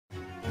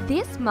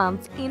This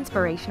month's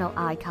inspirational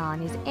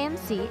icon is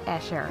C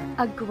Escher,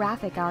 a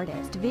graphic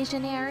artist,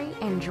 visionary,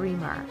 and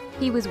dreamer.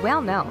 He was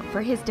well known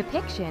for his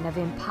depiction of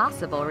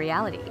impossible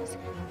realities.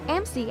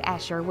 C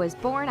Escher was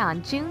born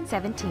on June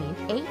 17,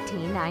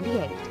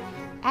 1898.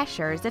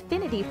 Escher's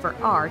affinity for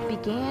art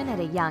began at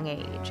a young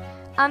age.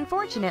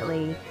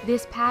 Unfortunately,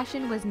 this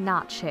passion was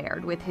not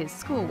shared with his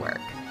schoolwork.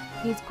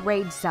 His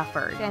grades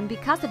suffered, and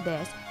because of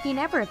this, he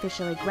never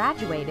officially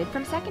graduated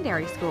from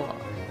secondary school.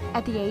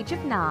 At the age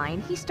of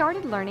 9, he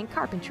started learning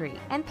carpentry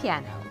and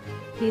piano.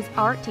 His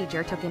art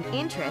teacher took an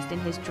interest in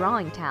his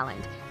drawing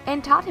talent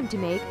and taught him to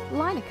make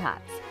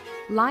linocuts.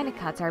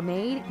 Linocuts are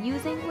made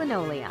using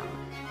linoleum.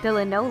 The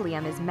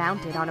linoleum is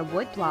mounted on a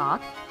wood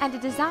block, and a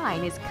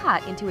design is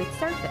cut into its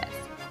surface.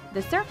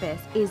 The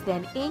surface is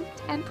then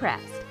inked and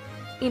pressed.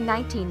 In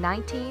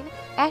 1919,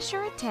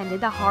 Escher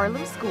attended the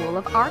Haarlem School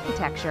of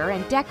Architecture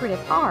and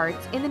Decorative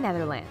Arts in the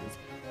Netherlands.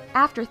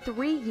 After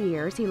 3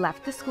 years, he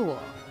left the school,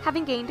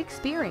 having gained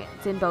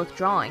experience in both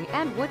drawing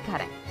and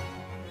woodcutting.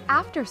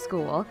 After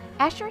school,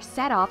 Escher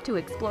set off to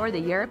explore the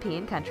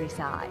European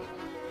countryside.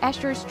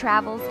 Escher's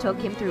travels took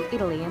him through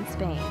Italy and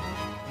Spain.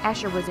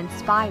 Escher was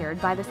inspired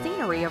by the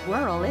scenery of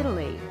rural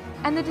Italy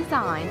and the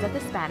designs of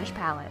the Spanish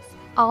palace,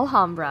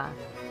 Alhambra.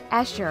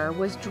 Escher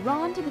was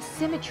drawn to the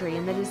symmetry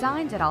in the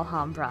designs at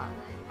Alhambra,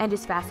 and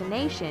his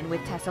fascination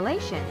with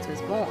tessellations was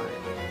born.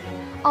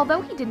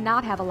 Although he did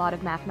not have a lot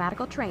of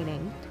mathematical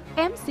training,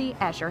 C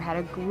Escher had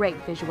a great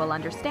visual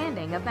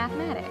understanding of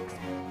mathematics.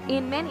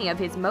 In many of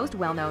his most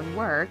well-known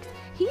works,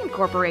 he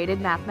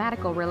incorporated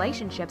mathematical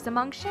relationships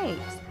among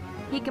shapes.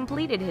 He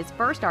completed his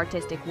first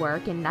artistic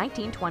work in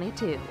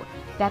 1922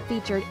 that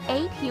featured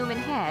 8 human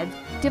heads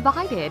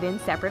divided in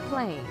separate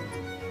planes.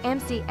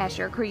 C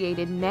Escher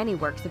created many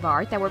works of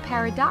art that were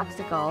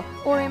paradoxical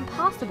or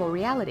impossible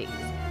realities.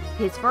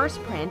 His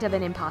first print of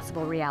an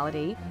impossible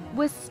reality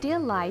was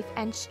Still Life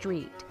and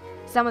Street.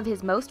 Some of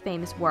his most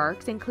famous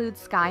works include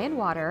Sky and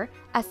Water,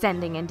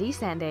 Ascending and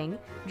Descending,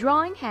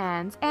 Drawing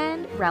Hands,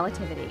 and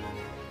Relativity.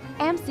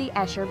 C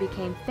Escher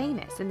became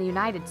famous in the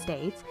United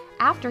States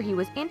after he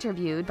was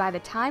interviewed by the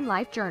Time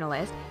Life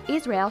journalist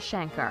Israel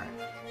Shanker.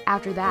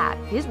 After that,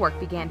 his work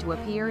began to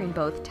appear in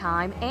both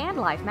Time and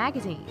Life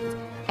magazines,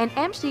 and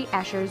C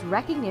Escher's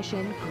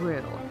recognition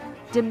grew.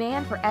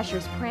 Demand for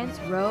Escher's prints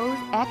rose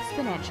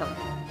exponentially.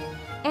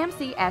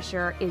 C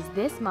Escher is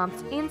this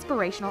month's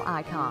inspirational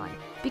icon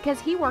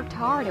because he worked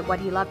hard at what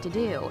he loved to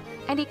do,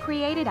 and he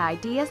created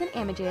ideas and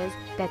images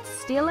that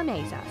still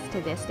amaze us to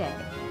this day.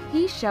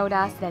 He showed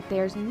us that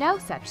there's no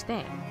such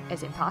thing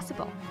as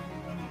impossible.